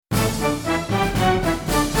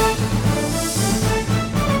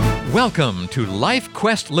Welcome to Life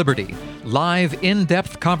Quest Liberty, live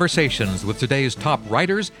in-depth conversations with today's top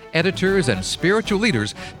writers, editors, and spiritual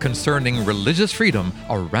leaders concerning religious freedom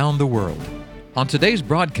around the world. On today's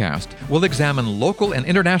broadcast, we'll examine local and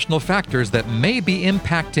international factors that may be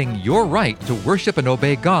impacting your right to worship and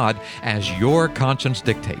obey God as your conscience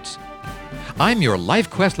dictates. I'm your Life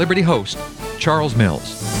Quest Liberty host, Charles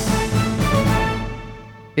Mills.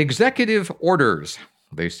 Executive orders.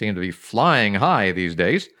 They seem to be flying high these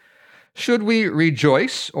days. Should we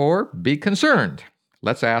rejoice or be concerned?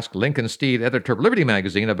 Let's ask Lincoln Steed, editor of Liberty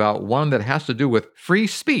Magazine, about one that has to do with free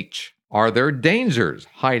speech. Are there dangers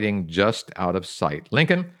hiding just out of sight?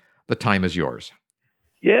 Lincoln, the time is yours.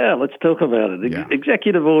 Yeah, let's talk about it. Yeah.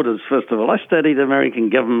 Executive orders, first of all. I studied American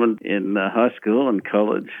government in high school and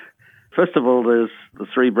college. First of all, there's the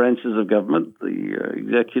three branches of government, the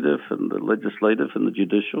executive and the legislative and the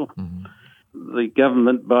judicial. Mm-hmm. The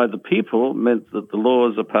government by the people meant that the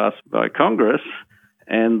laws are passed by Congress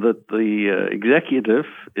and that the executive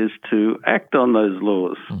is to act on those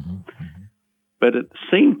laws. Mm-hmm. But it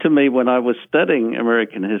seemed to me when I was studying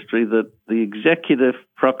American history that the executive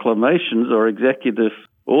proclamations or executive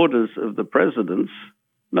orders of the presidents,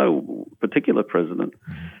 no particular president,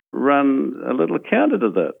 run a little counter to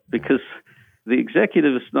that, because the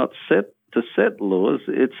executive is not set to set laws,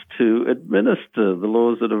 it's to administer the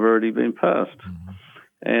laws that have already been passed. Mm-hmm.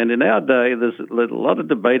 And in our day, there's a lot of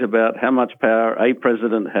debate about how much power a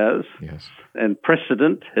president has. Yes. And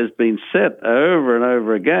precedent has been set over and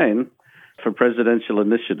over again for presidential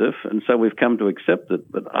initiative, and so we've come to accept it.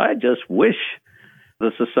 But I just wish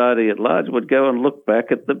the society at large would go and look back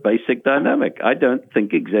at the basic dynamic. I don't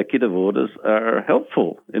think executive orders are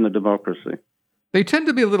helpful in a democracy. They tend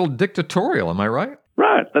to be a little dictatorial, am I right?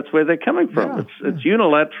 Right, that's where they're coming from. Yeah, it's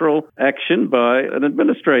unilateral action by an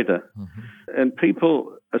administrator. Mm-hmm. And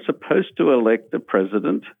people are supposed to elect a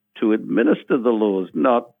president to administer the laws,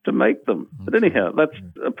 not to make them. Okay. But anyhow, that's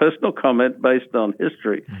a personal comment based on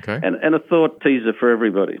history, and a thought teaser for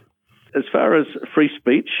everybody. As far as free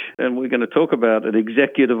speech, and we're going to talk about an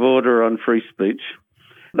executive order on free speech,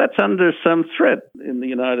 that's under some threat in the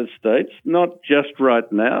United States, not just right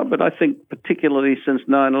now, but I think particularly since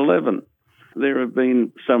 9/11. There have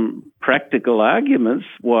been some practical arguments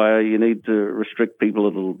why you need to restrict people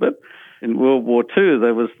a little bit. In World War II,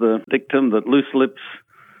 there was the dictum that loose lips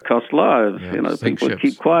cost lives. Yeah, people would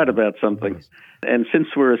keep quiet about something. Yes. And since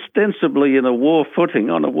we're ostensibly on a war footing,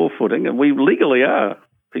 and we legally are,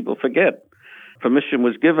 people forget. Permission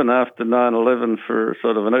was given after 9/11 for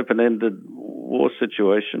sort of an open-ended war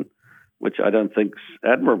situation, which I don't think's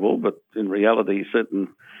admirable, but in reality, certain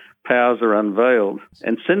powers are unveiled.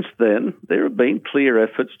 And since then, there have been clear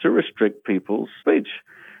efforts to restrict people's speech.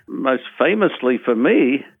 Most famously for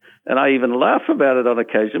me, and I even laugh about it on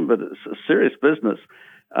occasion, but it's a serious business,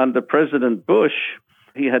 under President Bush,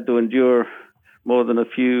 he had to endure more than a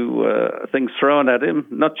few things thrown at him,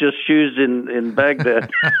 not just shoes in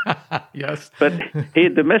Baghdad. Yes. But here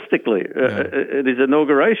domestically, at his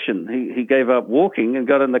inauguration, he gave up walking and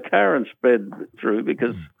got in the car and sped through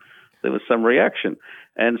because there was some reaction.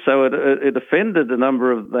 And so it offended a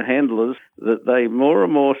number of the handlers that they more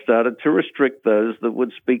and more started to restrict those that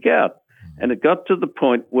would speak out. And it got to the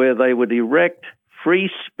point where they would erect free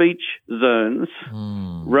speech zones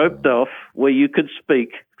roped off where you could speak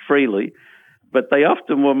freely, but they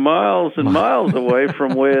often were miles and miles away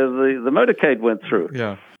from where the motorcade went through.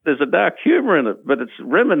 Yeah. There's a dark humor in it, but it's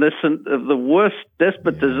reminiscent of the worst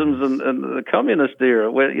despotisms and the communist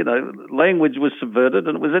era where, language was subverted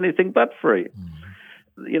and it was anything but free.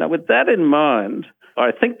 With that in mind,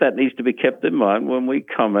 I think that needs to be kept in mind when we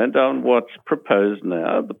comment on what's proposed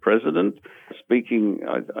now. The president speaking,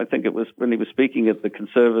 I think it was when he was speaking at the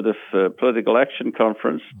Conservative Political Action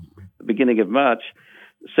Conference at the beginning of March,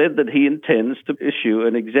 said that he intends to issue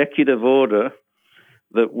an executive order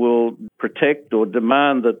that will protect or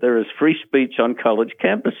demand that there is free speech on college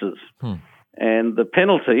campuses. And the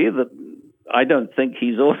penalty that I don't think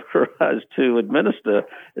he's authorized to administer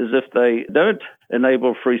is if they don't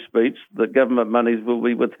enable free speech, the government monies will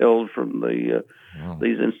be withheld from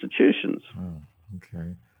these institutions. Okay.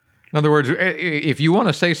 In other words, if you want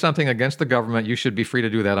to say something against the government, you should be free to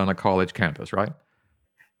do that on a college campus, right?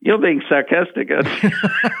 You're being sarcastic.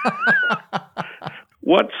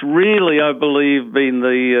 What's really, I believe, been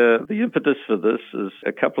the impetus for this is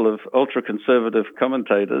a couple of ultra-conservative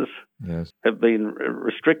commentators have been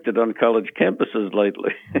restricted on college campuses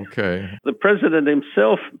lately. Okay. The president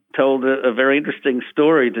himself told a very interesting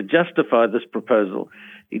story to justify this proposal.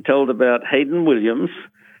 He told about Hayden Williams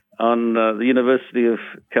on the University of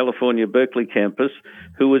California, Berkeley campus,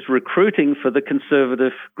 who was recruiting for the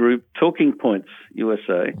conservative group Talking Points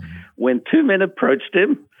USA, when two men approached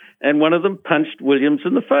him, and one of them punched Williams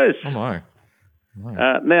in the face. Oh, my.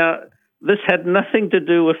 Now, this had nothing to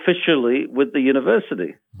do officially with the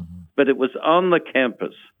university, but it was on the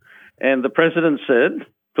campus. And the president said,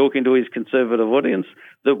 talking to his conservative audience,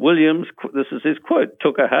 that Williams, this is his quote,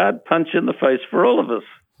 took a hard punch in the face for all of us.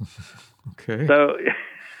 Okay. So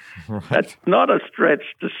that's not a stretch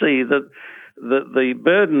to see that the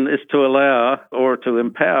burden is to allow or to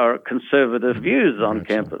empower conservative views on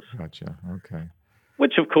campus. Gotcha. Okay.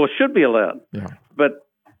 Which, of course, should be allowed. Yeah. But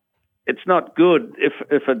it's not good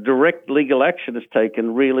if a direct legal action is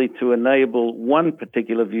taken really to enable one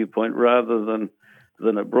particular viewpoint rather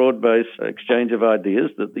than a broad-based exchange of ideas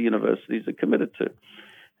that the universities are committed to.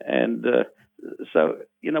 And so,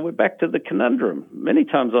 we're back to the conundrum. Many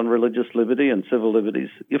times on religious liberty and civil liberties,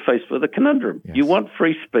 you're faced with a conundrum. Yes. You want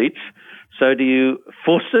free speech, so do you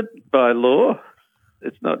force it by law?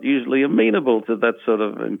 It's not usually amenable to that sort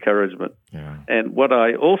of encouragement. Yeah. And what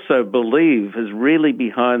I also believe is really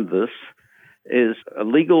behind this is a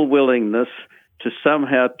legal willingness to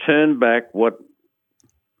somehow turn back what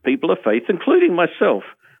people of faith, including myself,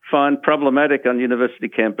 find problematic on university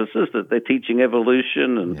campuses, that they're teaching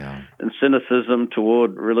evolution and cynicism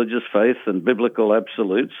toward religious faith and biblical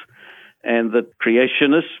absolutes, and that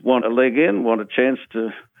creationists want a leg in, want a chance to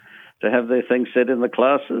have their things said in the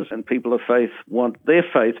classes, and people of faith want their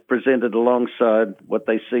faith presented alongside what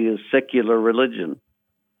they see as secular religion.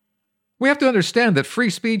 We have to understand that free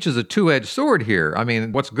speech is a two-edged sword here. I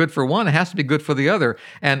mean, what's good for one has to be good for the other,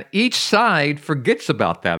 and each side forgets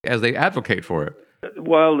about that as they advocate for it.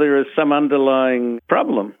 While there is some underlying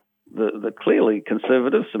problem that clearly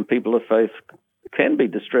conservatives and people of faith can be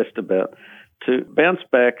distressed about, to bounce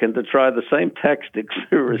back and to try the same tactics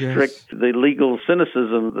to restrict the legal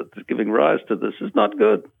cynicism that's giving rise to this is not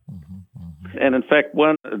good. And in fact,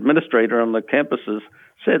 one administrator on the campuses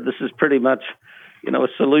said this is pretty much, a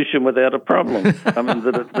solution without a problem. I mean,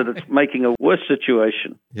 that it's making a worse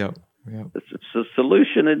situation. Yep. It's a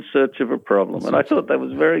solution in search of a problem. And I thought that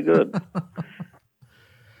was very good.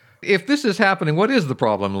 If this is happening, what is the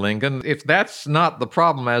problem, Lincoln? If that's not the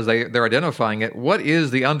problem as they're identifying it, what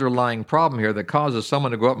is the underlying problem here that causes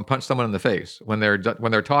someone to go up and punch someone in the face when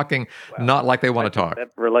they're talking not like they want to talk?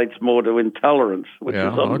 That relates more to intolerance, which is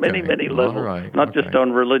on many, many levels, not just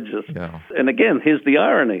on religious. Yeah. And again, here's the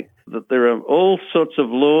irony, that there are all sorts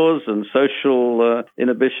of laws and social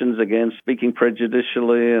inhibitions against speaking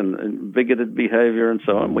prejudicially and bigoted behavior and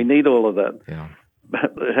so on. We need all of that. Yeah.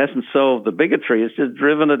 But it hasn't solved the bigotry. It's just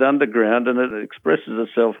driven it underground, and it expresses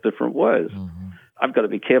itself different ways. I've got to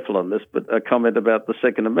be careful on this, but a comment about the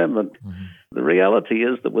Second Amendment. The reality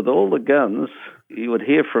is that with all the guns, you would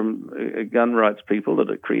hear from gun rights people that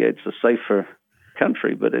it creates a safer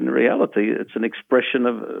country, but in reality, it's an expression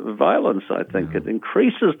of violence, I think. It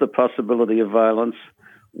increases the possibility of violence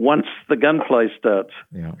once the gunplay starts.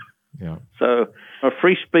 So a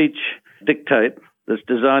free speech dictate that's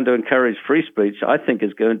designed to encourage free speech, I think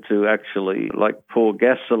is going to actually pour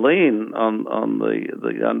gasoline on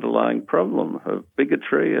the underlying problem of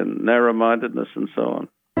bigotry and narrow-mindedness and so on.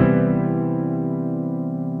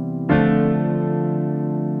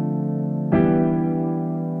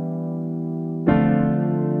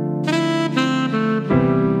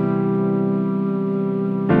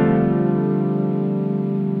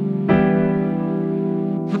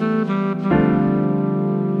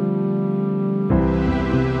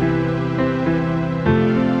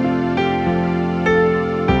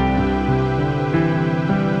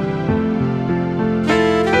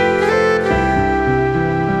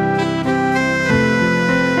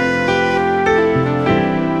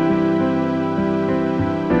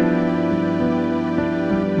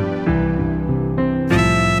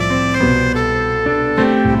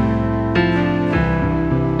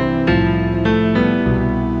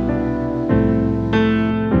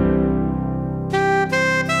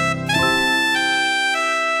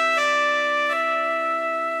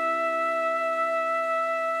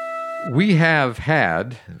 We have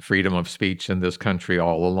had freedom of speech in this country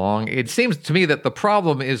all along. It seems to me that the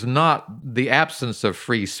problem is not the absence of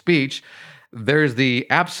free speech. There's the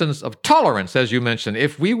absence of tolerance, as you mentioned.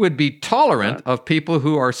 If we would be tolerant of people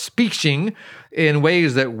who are speaking in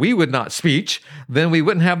ways that we would not speak, then we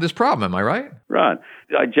wouldn't have this problem. Am I right? Right.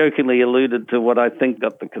 I jokingly alluded to what I think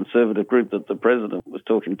got the conservative group that the president was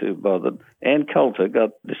talking to bothered. Ann Coulter got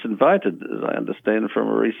disinvited, as I understand, from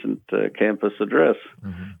a recent campus address.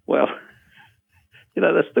 Well,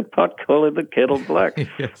 That's the pot calling the kettle black.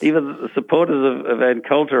 Yes. Even the supporters of Ann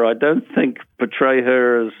Coulter, I don't think portray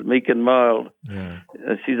her as meek and mild. Yeah.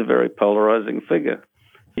 She's a very polarizing figure.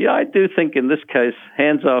 Yeah, I do think in this case,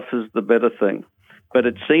 hands off is the better thing. But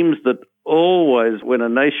it seems that always when a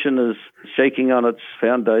nation is shaking on its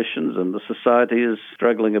foundations and the society is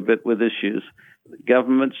struggling a bit with issues,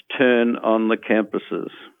 governments turn on the campuses.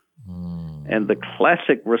 And the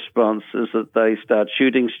classic response is that they start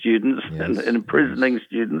shooting students and imprisoning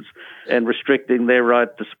students and restricting their right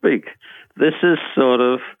to speak. This is sort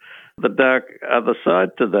of the dark other side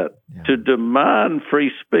to that. To demand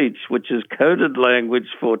free speech, which is coded language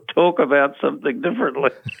for talk about something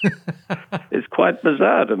differently, is quite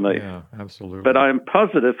bizarre to me. Yeah, absolutely. But I'm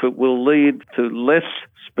positive it will lead to less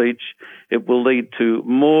speech. It will lead to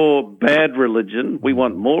more bad religion. We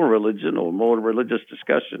want more religion or more religious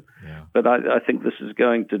discussion. Yeah. But I think this is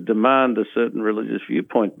going to demand a certain religious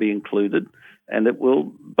viewpoint be included, and it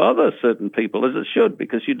will bother certain people, as it should,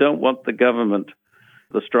 because you don't want the government,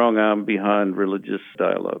 the strong arm behind religious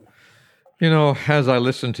dialogue. As I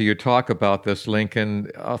listen to you talk about this, Lincoln,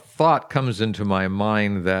 a thought comes into my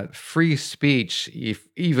mind that free speech,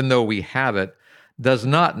 even though we have it, does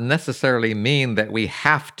not necessarily mean that we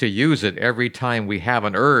have to use it every time we have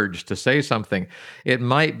an urge to say something. It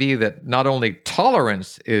might be that not only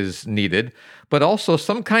tolerance is needed, but also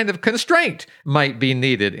some kind of constraint might be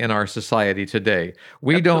needed in our society today.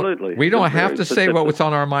 We don't have to say what's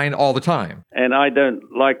on our mind all the time. And I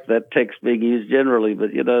don't like that text being used generally,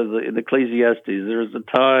 but in Ecclesiastes, there is a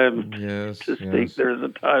time to speak, there is a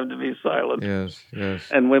time to be silent. Yes.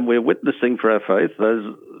 And when we're witnessing for our faith,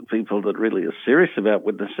 those people that really are serious about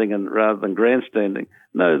witnessing and rather than grandstanding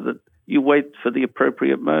know that you wait for the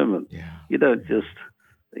appropriate moment. Yeah. You don't just,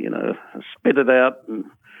 spit it out and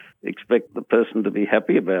expect the person to be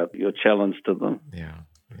happy about your challenge to them. Yeah.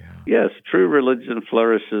 Yes, true religion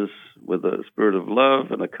flourishes with a spirit of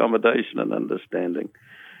love and accommodation and understanding.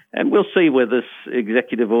 And we'll see where this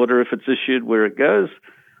executive order, if it's issued, where it goes.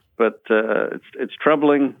 But it's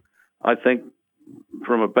troubling, I think,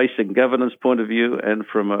 from a basic governance point of view and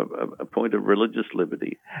from a point of religious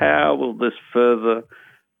liberty. How will this further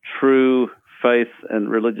true faith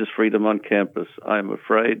and religious freedom on campus? I'm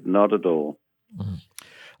afraid not at all.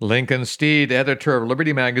 Lincoln Steed, editor of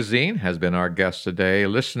Liberty Magazine, has been our guest today.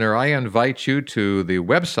 Listener, I invite you to the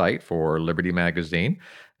website for Liberty Magazine.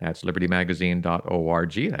 That's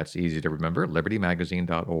libertymagazine.org. That's easy to remember,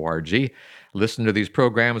 libertymagazine.org. Listen to these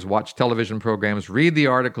programs, watch television programs, read the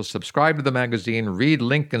articles, subscribe to the magazine, read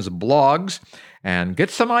Lincoln's blogs, and get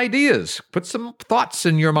some ideas. Put some thoughts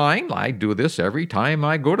in your mind. I do this every time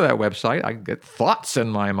I go to that website. I get thoughts in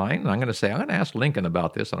my mind. I'm going to ask Lincoln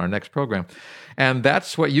about this on our next program. And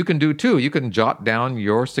that's what you can do, too. You can jot down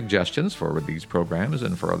your suggestions for these programs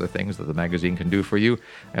and for other things that the magazine can do for you.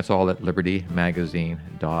 That's all at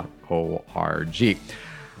libertymagazine.org.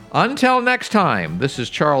 Until next time, this is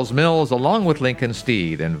Charles Mills, along with Lincoln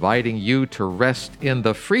Steed, inviting you to rest in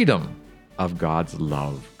the freedom of God's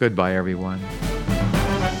love. Goodbye, everyone.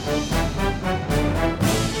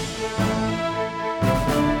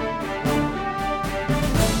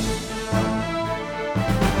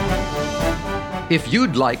 If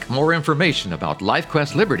you'd like more information about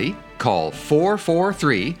LifeQuest Liberty, call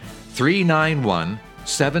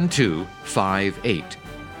 443-391-7258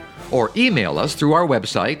 or email us through our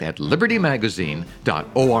website at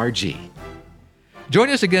libertymagazine.org. Join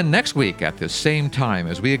us again next week at this same time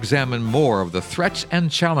as we examine more of the threats and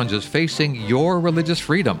challenges facing your religious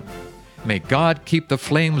freedom. May God keep the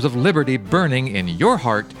flames of liberty burning in your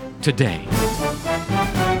heart today.